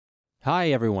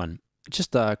Hi everyone.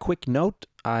 Just a quick note,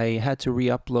 I had to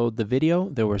re-upload the video.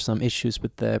 There were some issues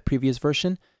with the previous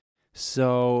version.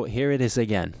 So here it is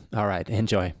again. All right,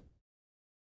 enjoy.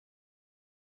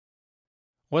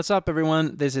 What's up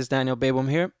everyone? This is Daniel Beijbom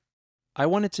here. I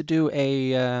wanted to do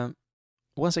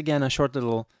once again, a short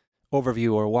little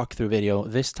overview or walkthrough video,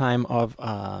 this time of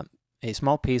a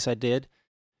small piece I did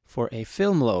for a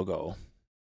film logo.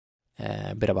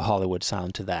 A bit of a Hollywood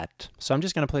sound to that. So I'm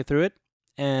just going to play through it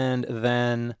and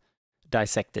then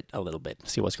dissect it a little bit,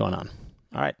 see what's going on.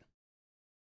 All right.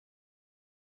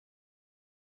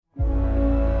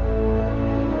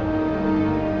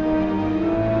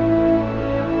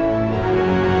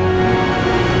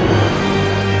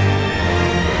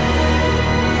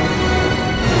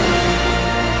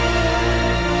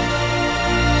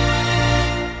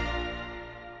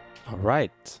 All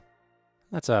right.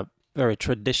 That's a very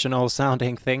traditional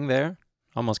sounding thing there.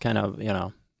 Almost kind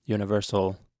of,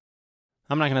 Universal.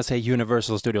 I'm not going to say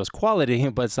Universal Studios quality,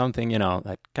 but something,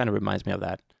 that kind of reminds me of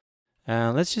that.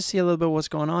 Let's just see a little bit what's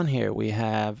going on here. We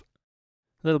have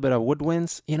a little bit of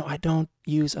woodwinds. I don't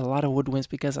use a lot of woodwinds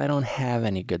because I don't have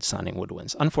any good sounding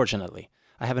woodwinds, unfortunately.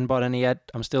 I haven't bought any yet.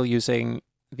 I'm still using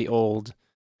the old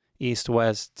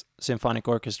East-West Symphonic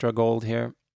Orchestra Gold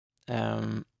here.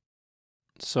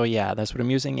 So yeah, that's what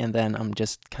I'm using. And then I'm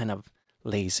just kind of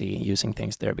lazy using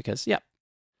things there because, yeah,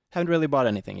 haven't really bought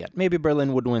anything yet. Maybe Berlin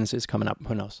Woodwinds is coming up,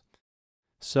 who knows.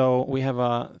 So we have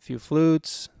a few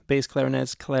flutes, bass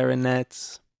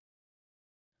clarinets.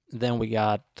 Then we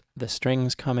got the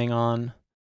strings coming on,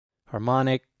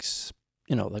 harmonics,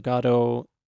 legato,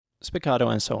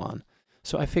 spiccato, and so on.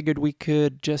 So I figured we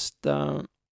could just go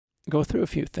through a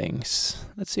few things.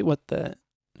 Let's see what the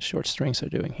short strings are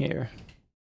doing here.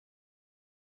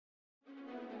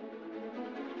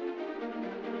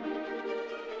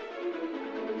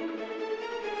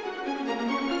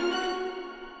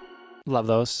 Love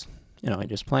those. I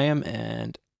just play them,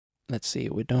 and let's see,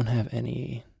 we don't have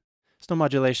any, there's no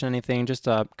modulation, anything, just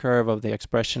a curve of the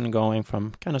expression going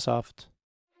from kind of soft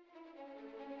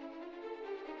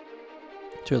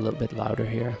to a little bit louder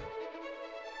here.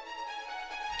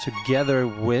 Together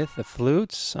with the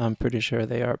flutes, I'm pretty sure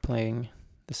they are playing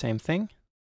the same thing.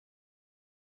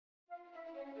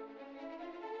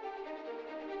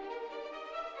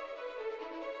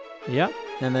 Yeah,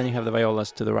 and then you have the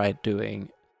violas to the right doing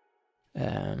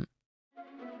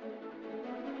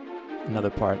another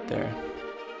part there.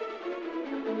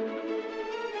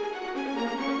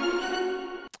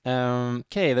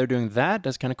 Okay, they're doing that.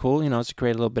 That's kind of cool, to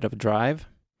create a little bit of a drive.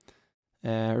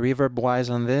 Reverb-wise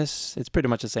on this, it's pretty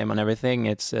much the same on everything.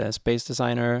 It's Space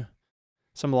Designer,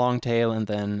 some long tail, and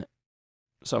then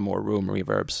some more room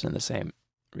reverbs in the same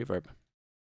reverb.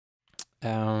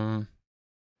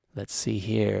 Let's see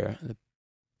here. The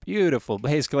beautiful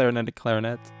bass clarinet.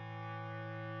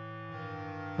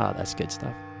 Oh, that's good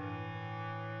stuff.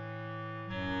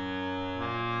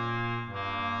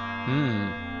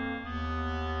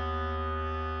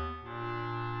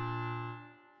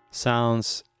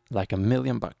 Sounds like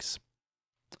 $1,000,000.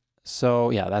 So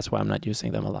yeah, that's why I'm not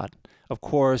using them a lot. Of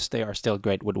course, they are still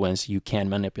great woodwinds. You can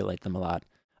manipulate them a lot.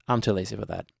 I'm too lazy for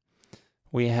that.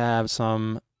 We have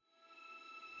some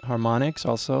harmonics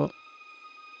also.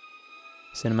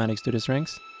 Cinematic Studio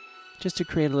strings. Just to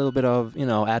create a little bit of,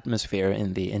 atmosphere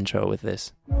in the intro with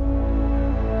this.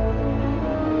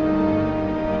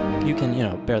 You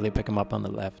can, barely pick them up on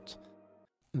the left.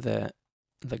 The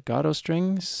legato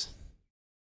strings.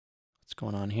 What's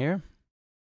going on here?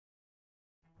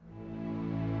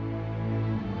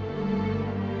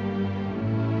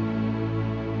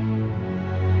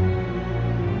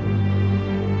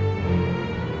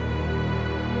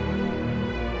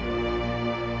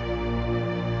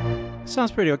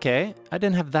 Sounds pretty okay. I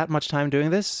didn't have that much time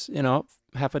doing this,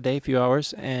 half a day, few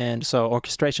hours, and so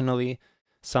orchestrationally,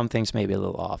 some things may be a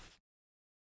little off.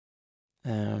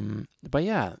 But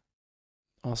yeah,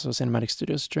 also Cinematic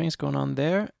Studio strings going on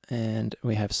there, and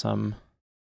we have some,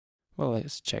 well,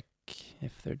 let's check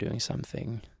if they're doing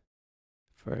something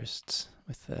first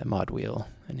with the mod wheel,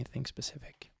 anything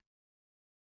specific.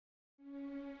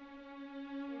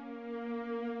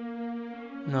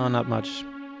 No, not much.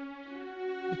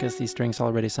 Because these strings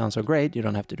already sound so great, you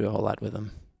don't have to do a whole lot with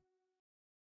them.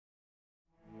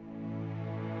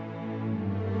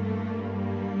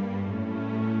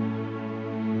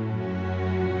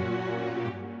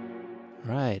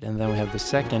 Right, and then we have the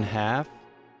second half.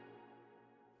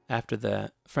 After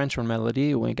the French horn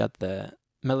melody, we got the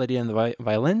melody and the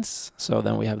violins. So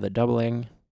then we have the doubling.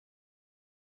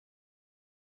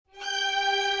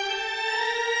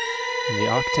 And the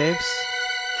octaves.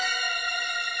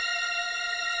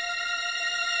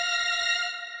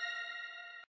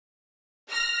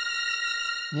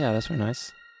 Yeah, that's very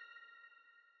nice.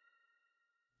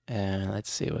 And let's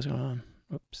see what's going on.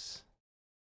 Oops.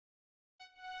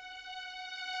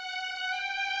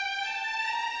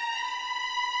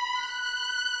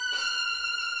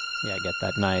 Yeah, get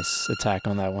that nice attack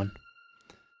on that one.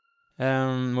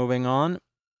 Moving on.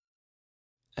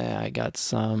 I got just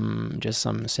some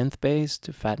synth bass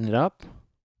to fatten it up.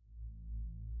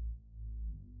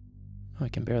 Oh, I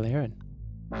can barely hear it.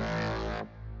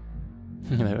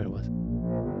 There it was.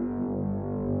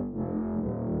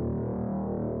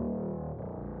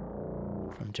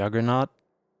 From Juggernaut.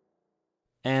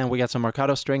 And we got some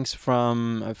Marcato strings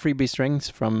from freebie strings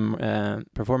from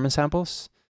performance samples.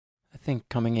 I think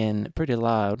coming in pretty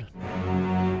loud.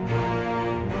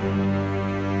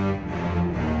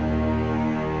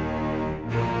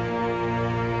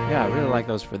 Yeah, I really like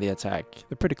those for the attack.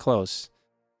 They're pretty close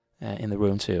in the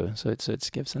room too, so it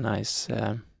gives a nice,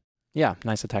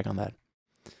 nice attack on that.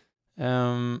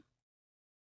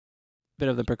 Bit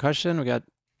of the percussion. We got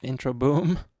intro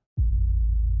boom.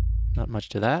 Not much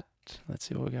to that. Let's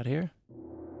see what we got here.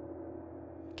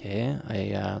 Okay,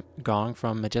 a gong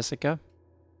from Majestica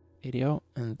video,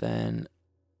 and then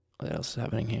what else is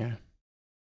happening here?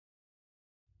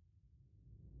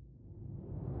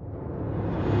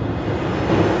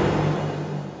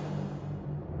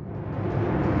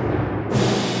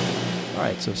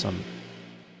 Alright, so some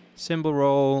cymbal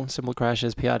roll, cymbal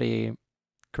crashes, piatti,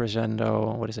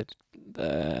 crescendo, what is it?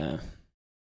 The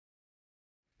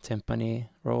timpani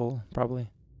roll, probably.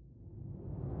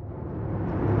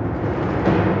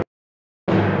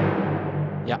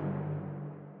 Yeah.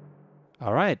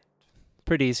 Alright.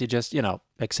 Pretty easy, just, you know,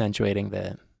 accentuating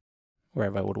the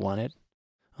wherever I would want it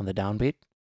on the downbeat.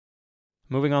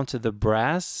 Moving on to the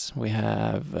brass, we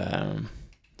have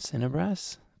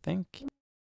Cinebrass, I think.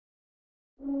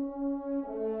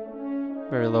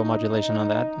 Very low modulation on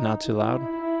that, not too loud.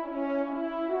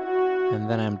 And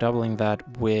then I'm doubling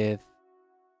that with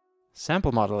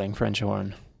sample modeling French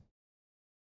horn.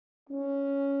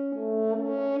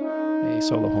 A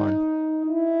solo horn.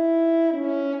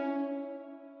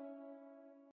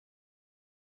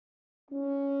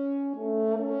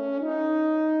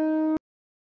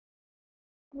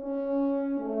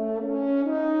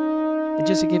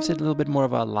 It gives it a little bit more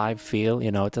of a live feel,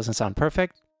 you know, it doesn't sound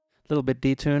perfect. A little bit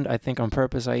detuned. I think on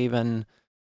purpose I even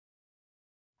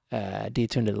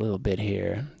detuned it a little bit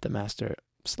here, the master,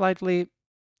 slightly,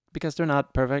 because they're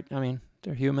not perfect. I mean,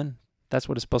 they're human. That's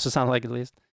what it's supposed to sound like, at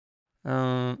least.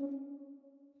 Got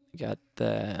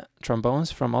the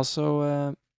trombones from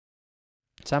also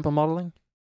sample modeling.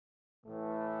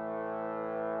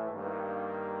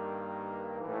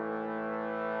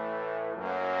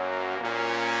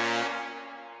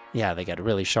 Yeah, they get a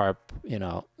really sharp, you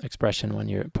know, expression when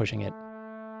you're pushing it.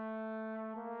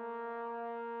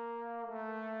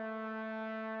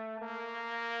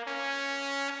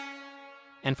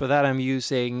 And for that, I'm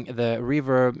using the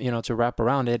reverb, you know, to wrap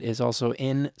around it is also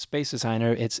in Space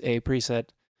Designer. It's a preset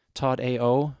Todd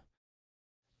AO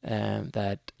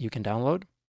that you can download.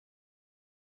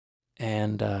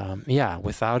 And yeah,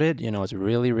 without it, you know, it's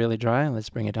really, really dry. Let's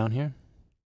bring it down here.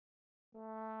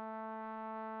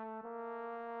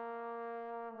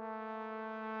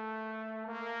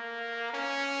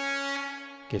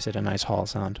 Gives it a nice hall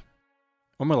sound.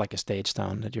 Or more like a stage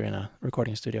sound that you're in a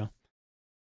recording studio.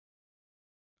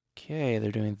 Okay,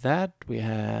 they're doing that. We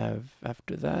have,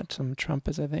 after that, some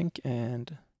trumpets, I think,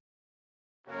 and...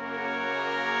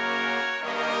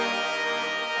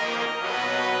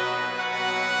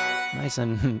 Nice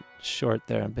and short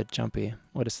there, a bit jumpy.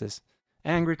 What is this?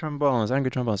 Angry Trombones. Angry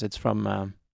Trombones. It's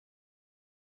from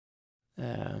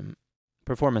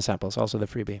performance samples, also the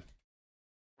freebie.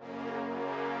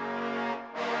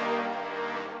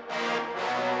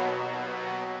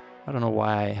 I don't know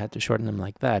why I had to shorten them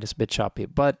like that. It's a bit choppy,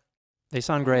 but they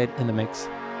sound great in the mix.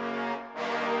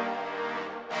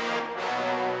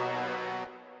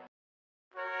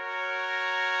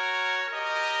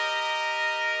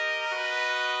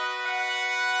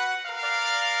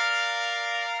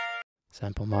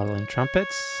 Sample modeling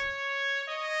trumpets.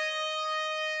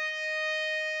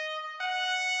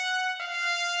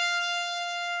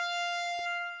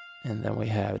 And then we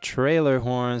have trailer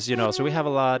horns, you know, so we have a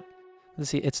lot.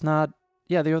 Let's see, it's not,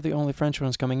 yeah, they're the only French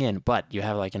horns coming in, but you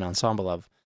have like an ensemble of,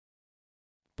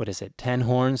 what is it, 10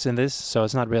 horns in this, so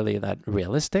it's not really that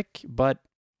realistic, but,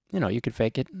 you know, you could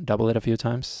fake it, double it a few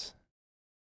times.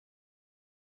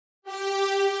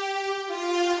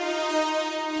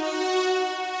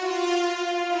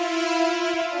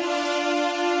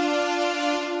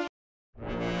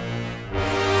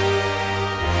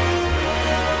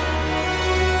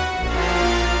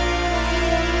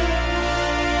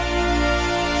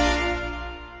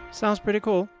 Sounds pretty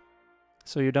cool.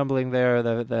 So you're doubling there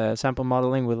the sample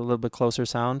modeling with a little bit closer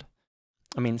sound.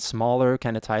 I mean, smaller,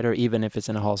 kind of tighter, even if it's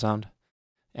in a hall sound.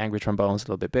 Angry trombones a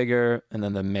little bit bigger, and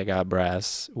then the mega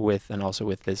brass with, and also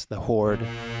with this, the horde.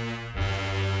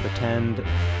 Pretend.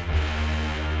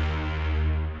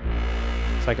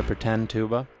 It's like a pretend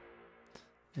tuba.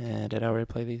 And did I already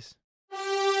play these?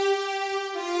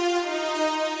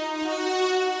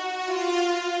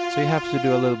 So you have to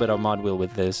do a little bit of mod wheel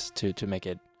with this to make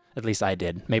it, at least I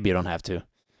did. Maybe you don't have to.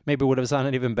 Maybe it would have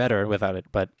sounded even better without it,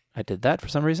 but I did that for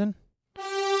some reason.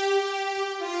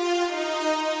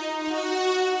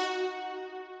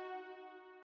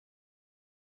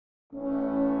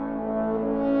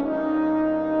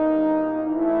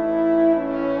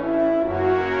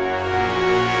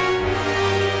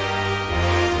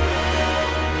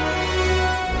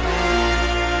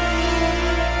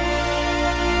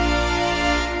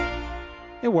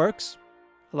 It works.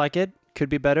 I like it. Could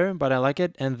be better, but I like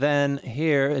it. And then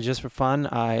here, just for fun,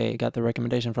 I got the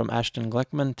recommendation from Ashton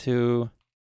Gleckman to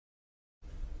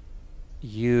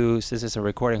use, this is a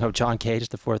recording of John Cage,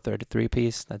 the 433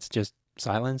 piece. That's just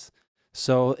silence.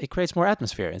 So it creates more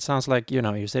atmosphere. It sounds like, you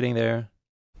know, you're sitting there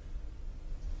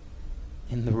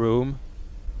in the room.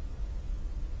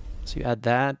 So you add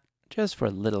that just for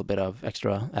a little bit of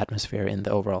extra atmosphere in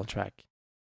the overall track.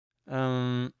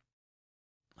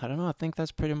 I don't know, I think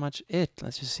that's pretty much it.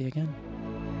 Let's just see again.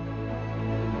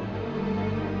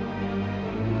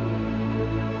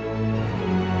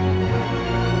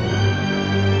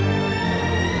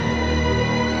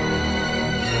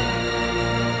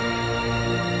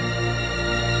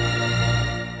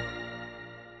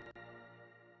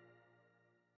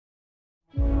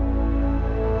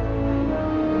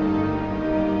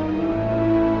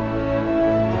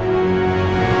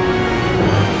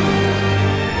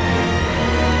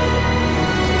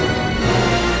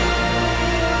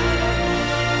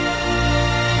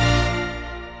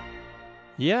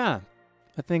 Yeah,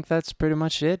 I think that's pretty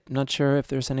much it. Not sure if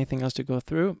there's anything else to go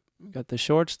through. Got the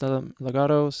shorts, the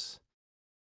legatos,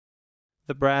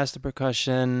 the brass, the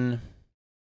percussion.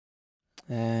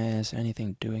 Is there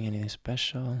anything doing anything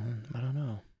special? I don't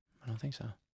know. I don't think so.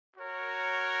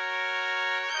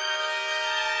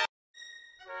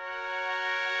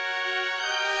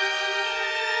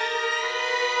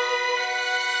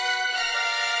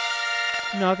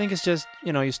 No, I think it's just,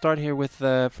 you know, you start here with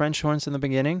the French horns in the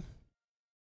beginning,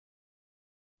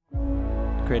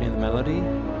 creating the melody,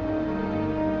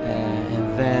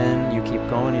 and then you keep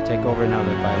going, you take over now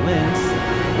the violins,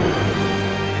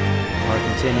 are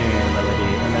continuing the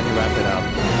melody, and then you wrap it up.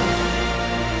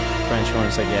 French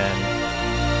horns again.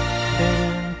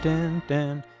 Dun, dun,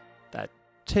 dun. That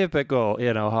typical,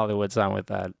 you know, Hollywood sound with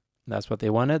that. That's what they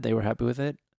wanted, they were happy with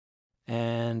it.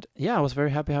 And yeah, I was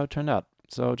very happy how it turned out.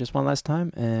 So just one last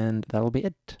time, and that'll be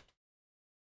it.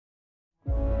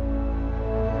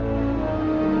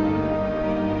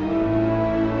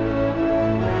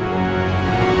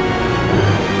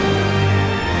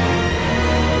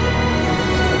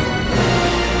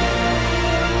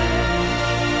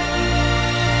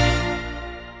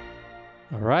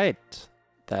 Alright,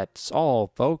 that's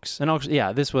all, folks. And also,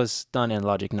 yeah, this was done in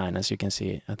Logic 9, as you can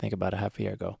see, I think about a half a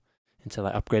year ago, until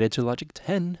I upgraded to Logic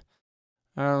 10.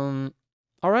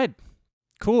 Alright,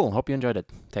 cool. Hope you enjoyed it.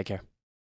 Take care.